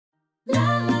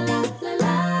Hello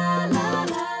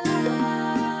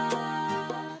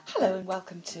and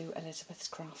welcome to Elizabeth's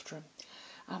Craft Room.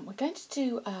 We're going to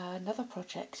do another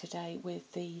project today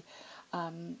with the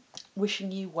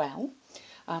Wishing You Well.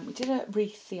 We did a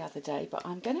wreath the other day, but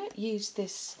I'm going to use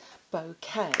this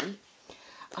bouquet.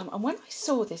 And when I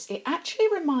saw this, it actually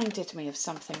reminded me of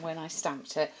something when I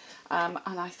stamped it, and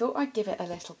I thought I'd give it a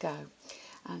little go.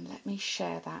 And let me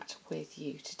share that with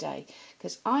you today,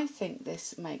 because I think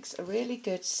this makes a really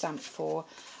good stamp for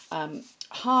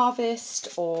harvest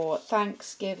or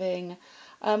Thanksgiving,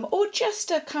 or just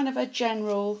a kind of a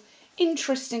general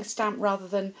interesting stamp rather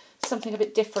than something a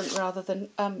bit different, rather than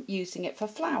using it for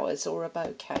flowers or a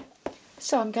bouquet.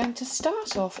 So I'm going to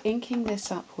start off inking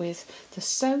this up with the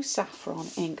So Saffron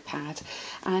ink pad,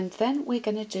 and then we're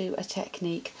going to do a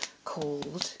technique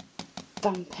called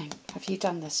thumping. Have you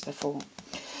done this before?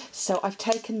 So I've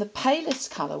taken the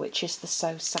palest colour, which is the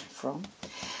So Saffron,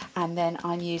 and then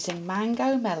I'm using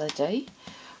Mango Melody,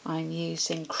 I'm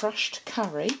using Crushed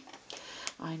Curry,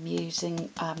 I'm using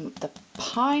the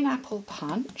Pineapple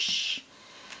Punch,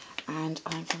 and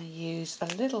I'm going to use a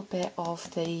little bit of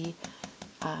the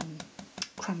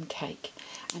crumb cake,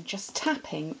 and just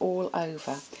tapping all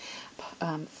over,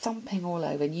 thumping all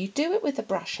over. And you do it with the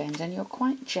brush end and you're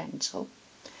quite gentle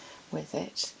with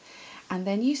it, and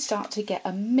then you start to get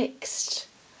a mixed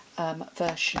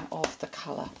version of the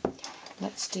colour.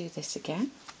 Let's do this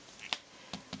again.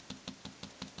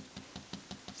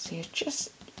 So you're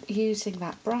just using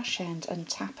that brush end and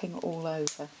tapping all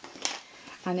over,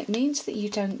 and it means that you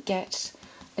don't get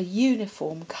a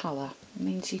uniform colour. It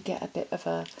means you get a bit of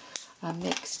a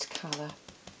mixed colour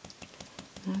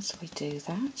as we do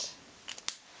that.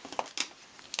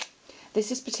 This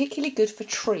is particularly good for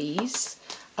trees,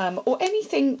 or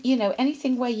anything, you know,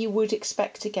 anything where you would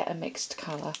expect to get a mixed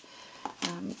colour.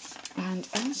 And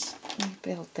as we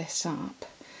build this up,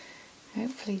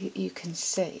 hopefully you can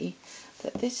see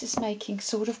that this is making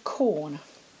sort of corn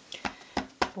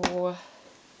or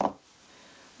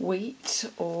wheat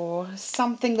or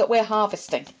something that we're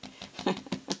harvesting. Okay,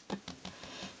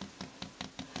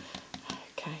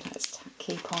 let's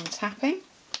keep on tapping.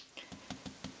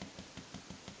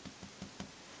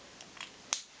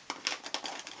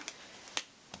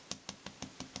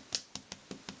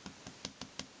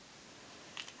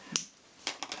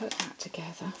 Put that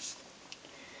together,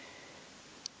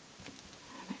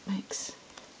 and it makes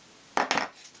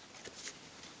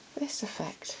this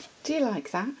effect. Do you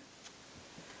like that?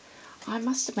 I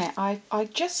must admit, I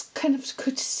just kind of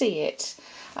could see it,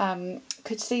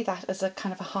 could see that as a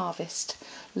kind of a harvest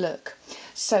look.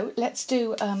 So let's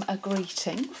do a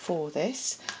greeting for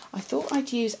this. I thought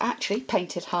I'd use actually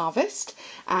Painted Harvest,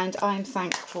 and I'm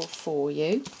thankful for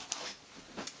you.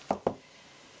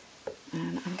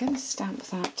 And I'm going to stamp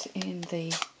that in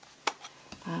the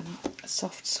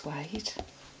soft suede.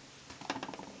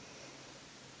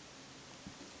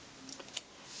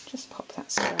 Just pop that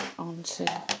straight onto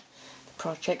the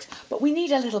project. But we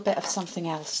need a little bit of something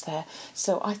else there.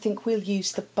 So I think we'll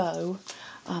use the bow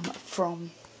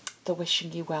from the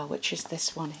Wishing You Well, which is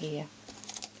this one here.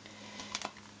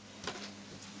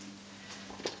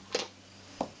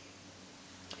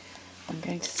 I'm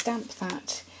going to stamp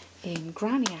that in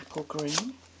Granny Apple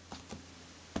Green,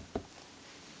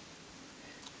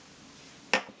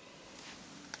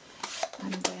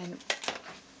 and then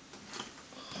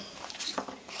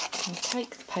I'll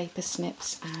take the paper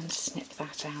snips and snip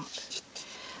that out,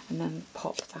 and then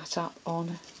pop that up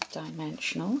on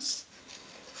dimensionals.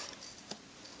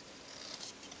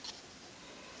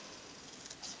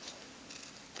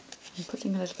 I'm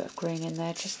putting a little bit of green in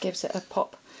there, just gives it a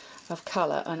pop of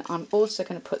colour, and I'm also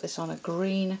going to put this on a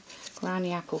green,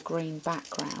 Granny Apple Green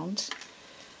background.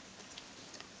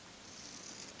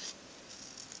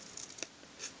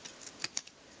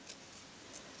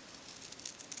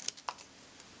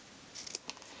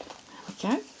 There we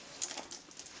go.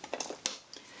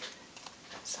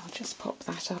 So I'll just pop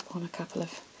that up on a couple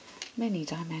of mini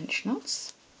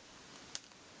dimensionals.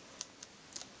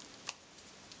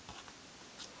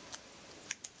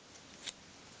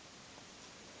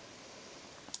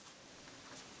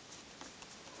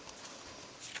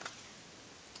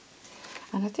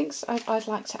 And I think I'd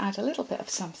like to add a little bit of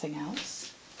something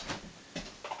else.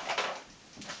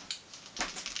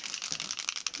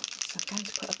 So I'm going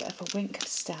to put a bit of a Wink of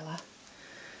Stella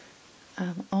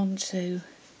onto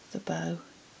the bow.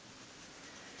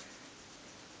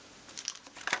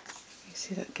 You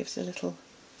see that gives a little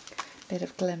bit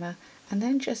of glimmer, and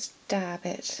then just dab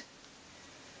it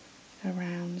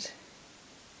around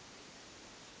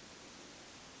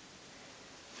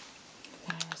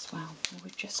there as well.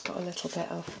 We've just got a little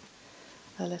bit of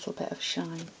a little bit of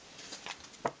shine.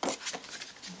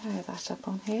 Layer that up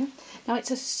on here. Now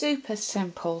it's a super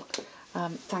simple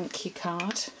thank you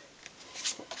card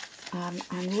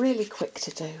and really quick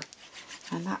to do,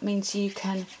 and that means you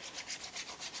can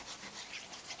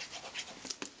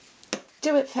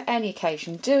do it for any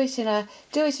occasion. Do it in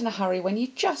a hurry when you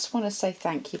just want to say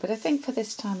thank you. But I think for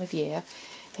this time of year,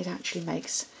 it actually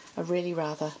makes a really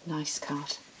rather nice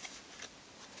card.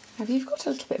 Now, if you've got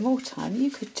a little bit more time, you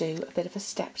could do a bit of a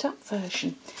stepped up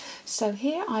version. So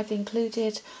here I've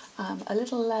included a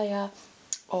little layer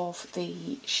of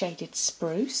the shaded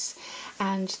spruce,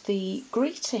 and the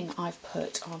greeting I've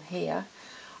put on here,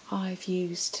 I've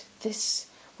used this,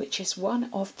 which is one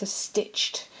of the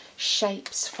stitched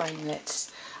shapes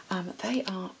framelits. They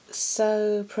are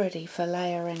so pretty for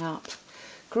layering up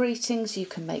greetings. You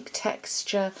can make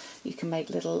texture, you can make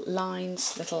little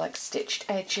lines, little like stitched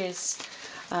edges,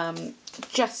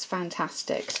 just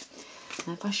fantastic.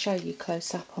 Now if I show you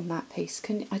close up on that piece,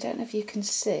 I don't know if you can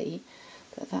see,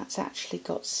 but that's actually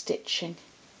got stitching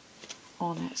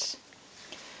on it.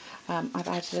 I've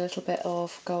added a little bit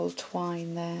of gold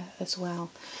twine there as well,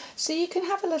 so you can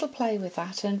have a little play with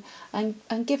that and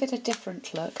give it a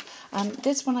different look.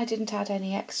 This one I didn't add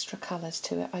any extra colours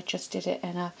to it, I just did it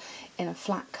in a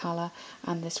flat colour,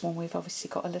 and this one we've obviously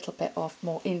got a little bit of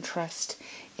more interest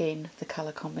in the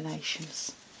colour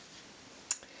combinations.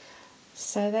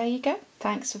 So there you go.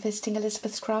 Thanks for visiting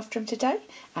Elizabeth's Craft Room today,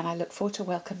 and I look forward to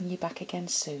welcoming you back again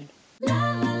soon.